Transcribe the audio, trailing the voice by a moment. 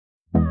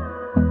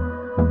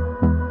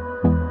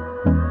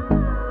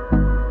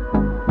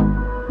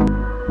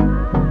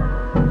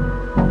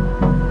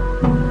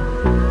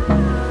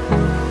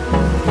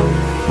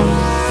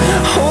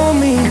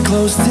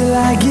close till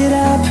I get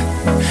up.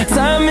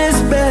 Time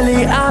is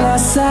barely on our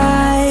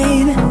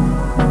side.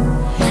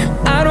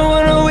 I don't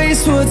wanna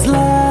waste what's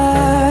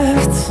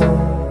left.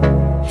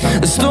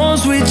 The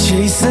storms we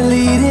chase are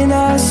leading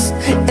us,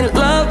 and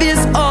love is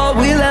all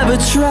we'll ever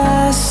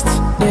trust.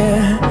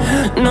 Yeah,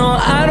 no,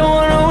 I don't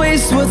wanna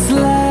waste what's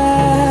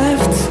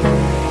left.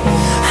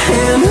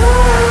 And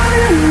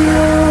on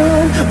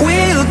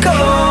we'll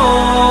go,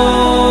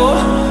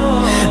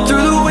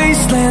 through the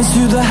wastelands,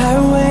 through the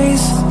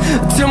highways,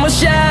 till my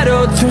shadow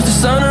turns to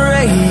sun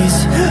rays.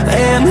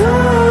 And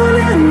on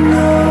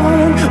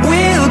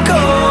we'll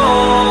go,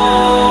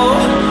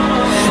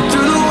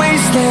 through the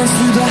wastelands,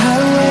 through the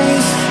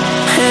highways,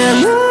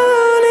 and on.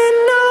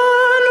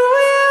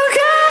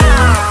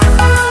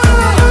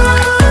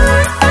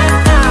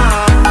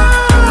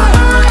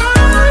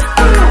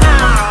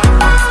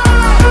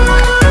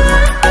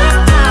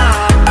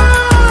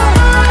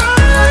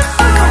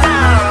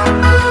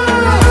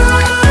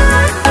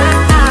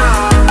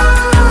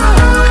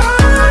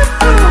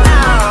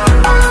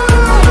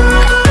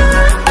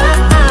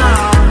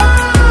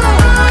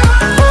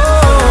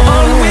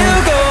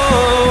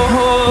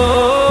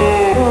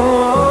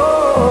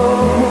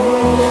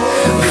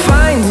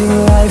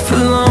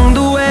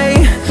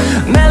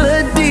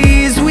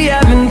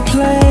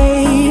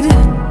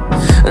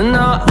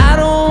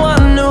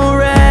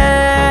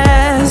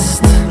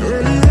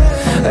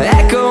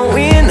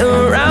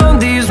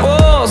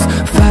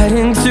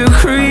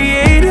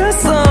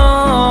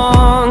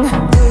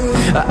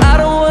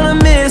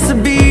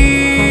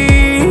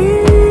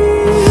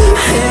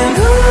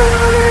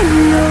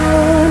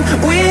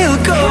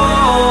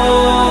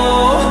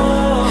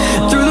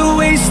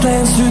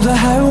 Through the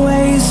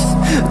highways,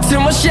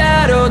 till my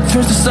shadow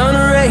turns to sun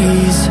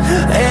rays.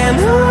 And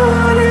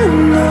on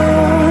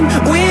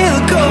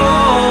we'll go,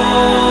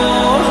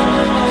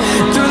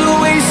 through the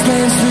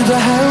wastelands, through the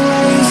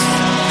highways,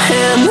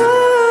 and on.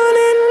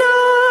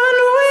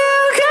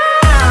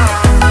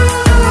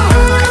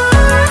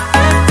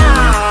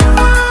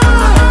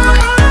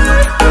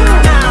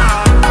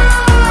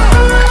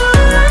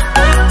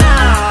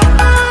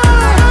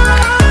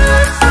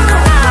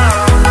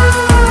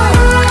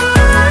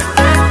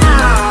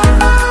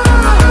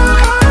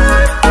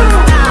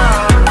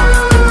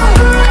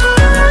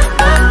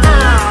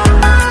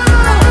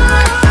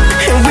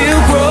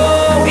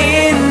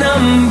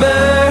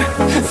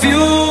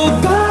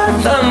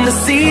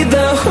 See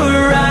the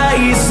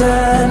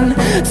horizon,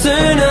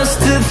 turn us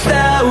to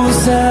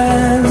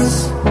thousands,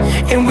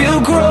 and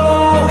we'll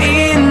grow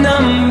in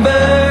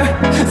number,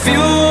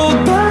 fueled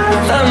by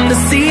them. To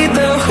see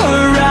the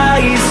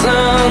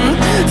horizon,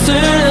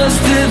 turn us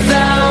to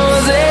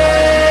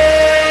thousands,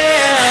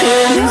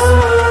 and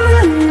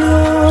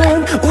on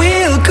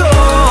we'll go,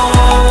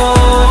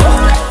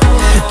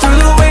 through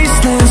the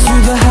wastelands,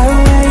 through the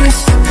highways,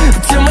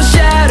 till my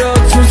shadow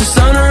turns to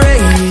sun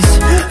rays.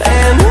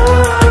 And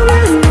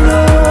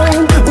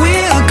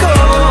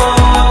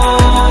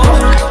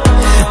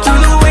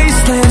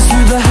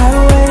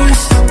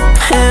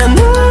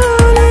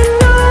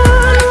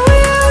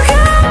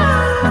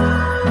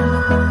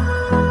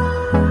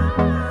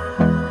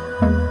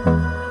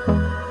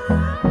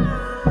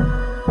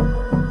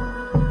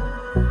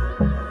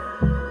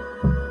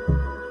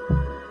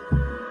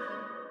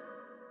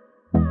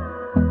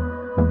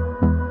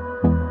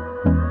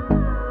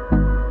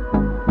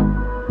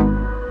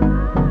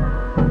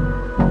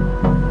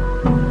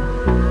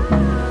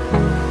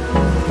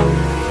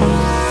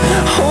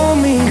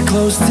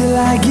close till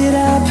I get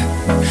up.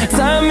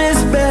 Time is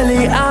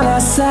barely on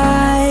our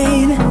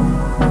side.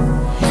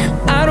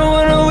 I don't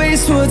wanna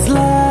waste what's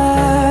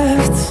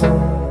left.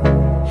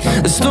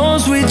 The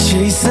storms we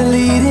chase are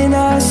leading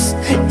us,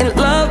 and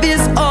love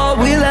is all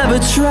we'll ever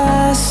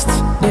trust.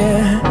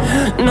 Yeah,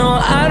 no,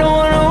 I don't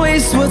wanna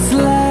waste what's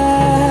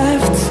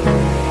left.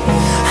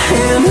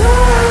 And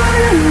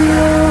on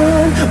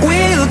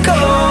we'll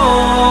go,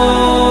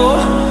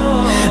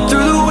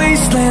 through the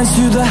wastelands,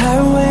 through the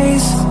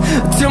highways,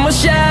 till my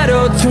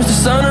shadow turns to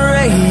sun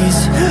rays.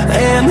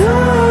 And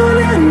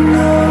on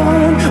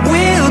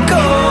we'll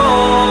go,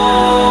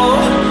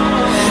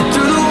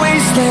 through the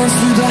wastelands,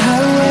 through the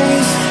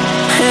highways,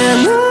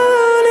 and on.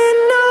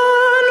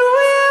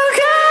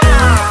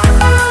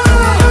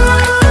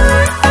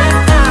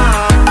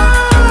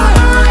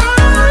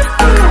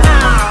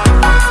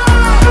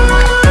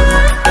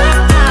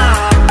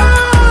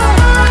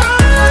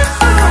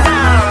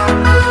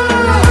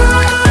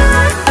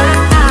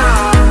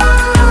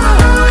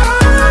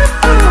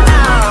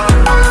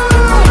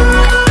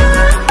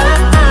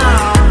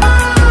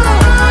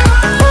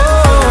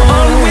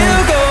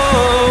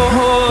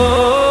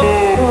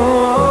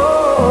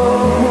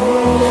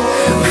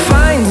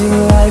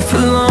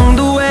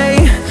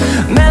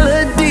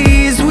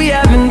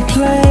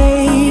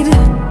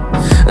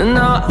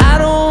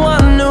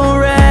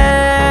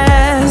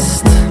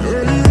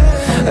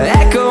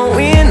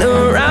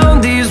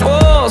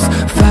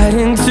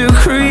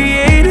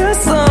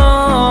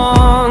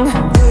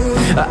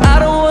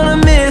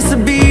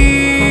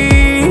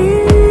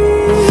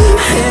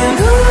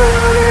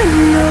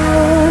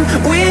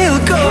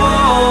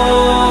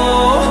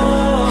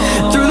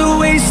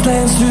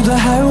 wastelands, through the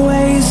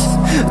highways,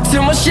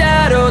 till my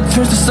shadow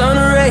turns to sun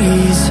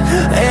rays.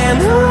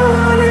 And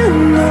on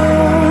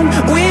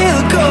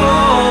we'll go,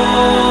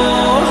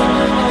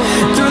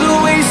 through the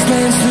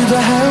wastelands, through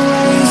the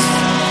highways,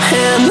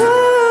 and on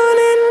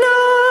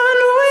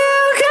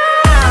we'll go.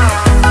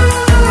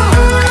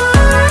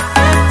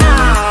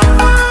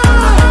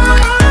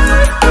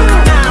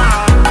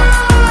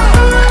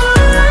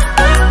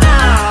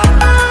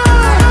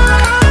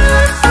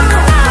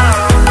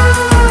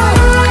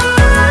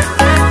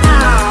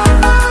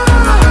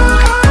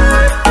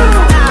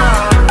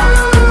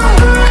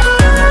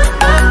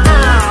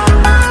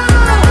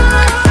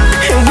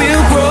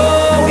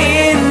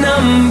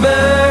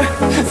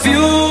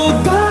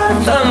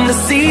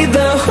 See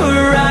the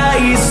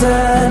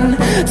horizon,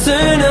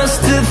 turn us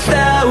to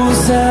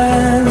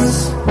thousands,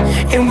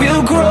 and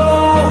we'll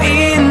grow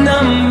in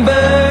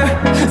number,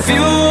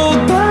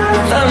 fueled by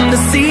them. To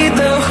see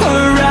the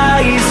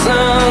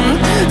horizon,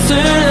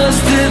 turn us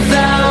to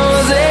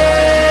thousands,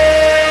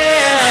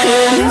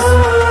 and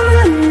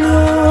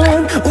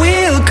on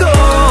we'll go,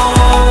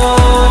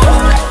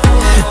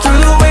 through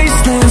the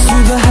wastelands,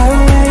 through the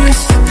highways,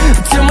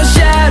 till my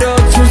shadow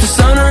turns to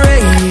sun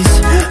rays.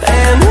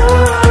 And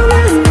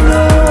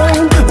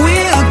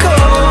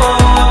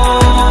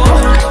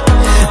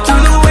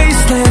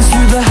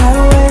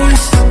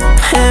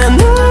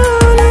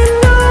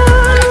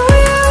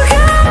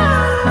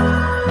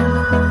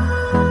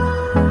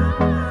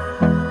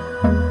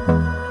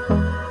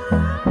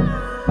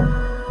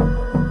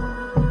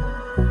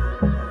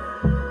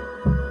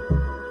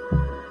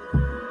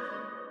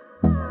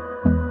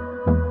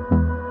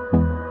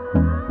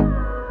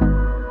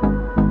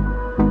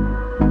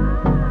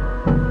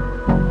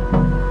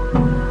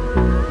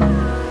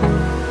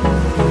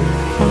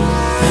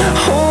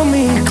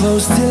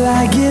close till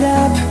I get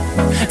up,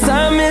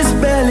 time is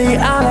barely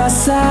on our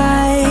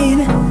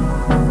side.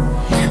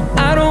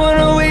 I don't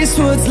wanna waste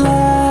what's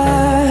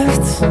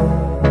left.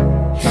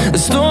 The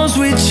storms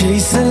we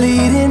chase are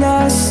leading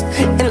us,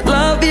 and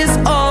love is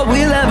all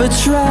we'll ever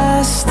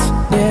trust.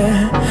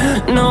 Yeah,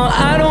 no,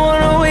 I don't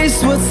wanna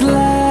waste what's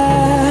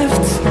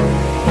left.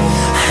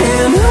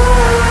 And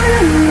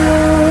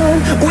on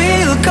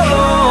we'll go,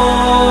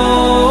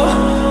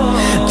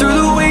 through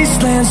the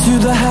wastelands,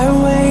 through the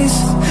highways,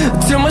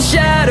 till my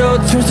shadow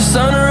turns to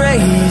sun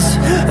rays.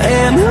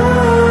 And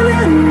on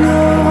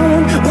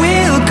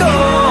we'll go,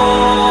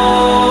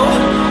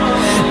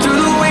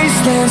 through the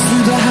wastelands,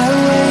 through the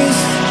highways,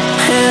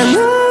 and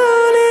on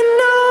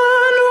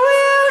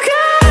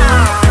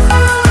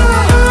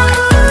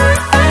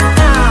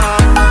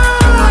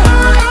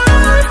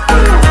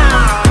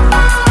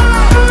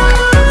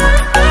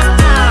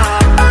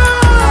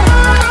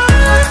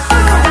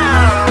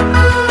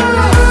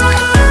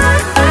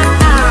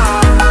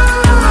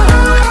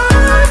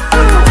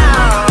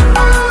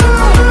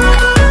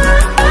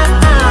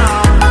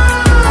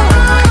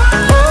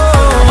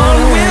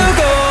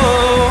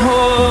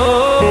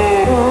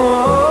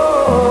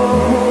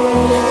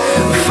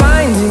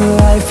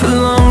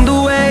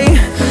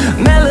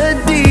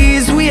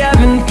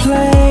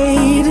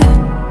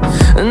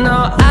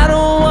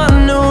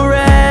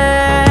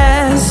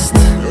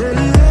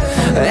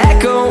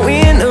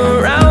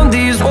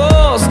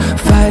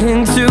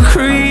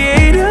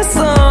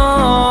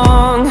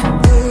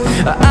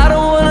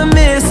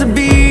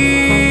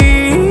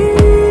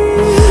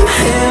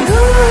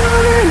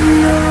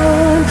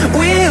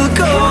we'll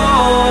go.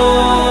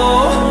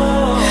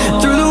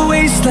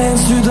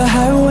 Through the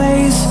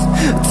highways,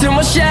 till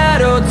my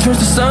shadow turns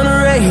to sun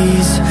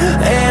rays.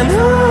 And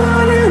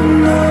on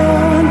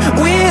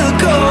we'll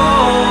go,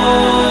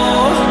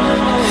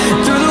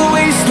 through the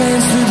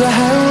wastelands, through the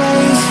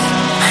highways,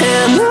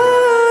 and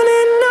on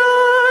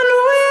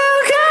we'll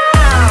go.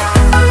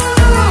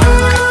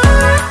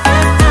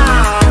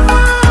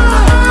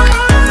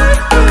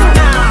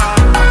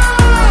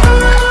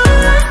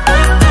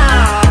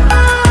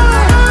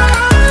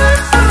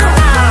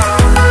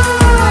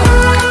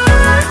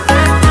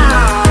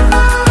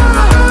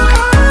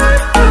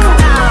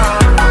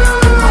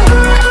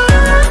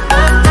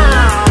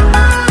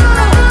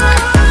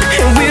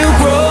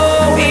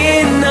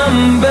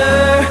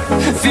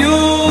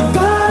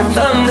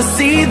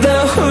 See the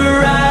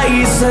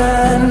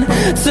horizon,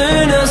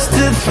 turn us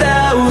to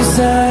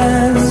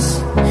thousands,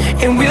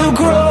 and we'll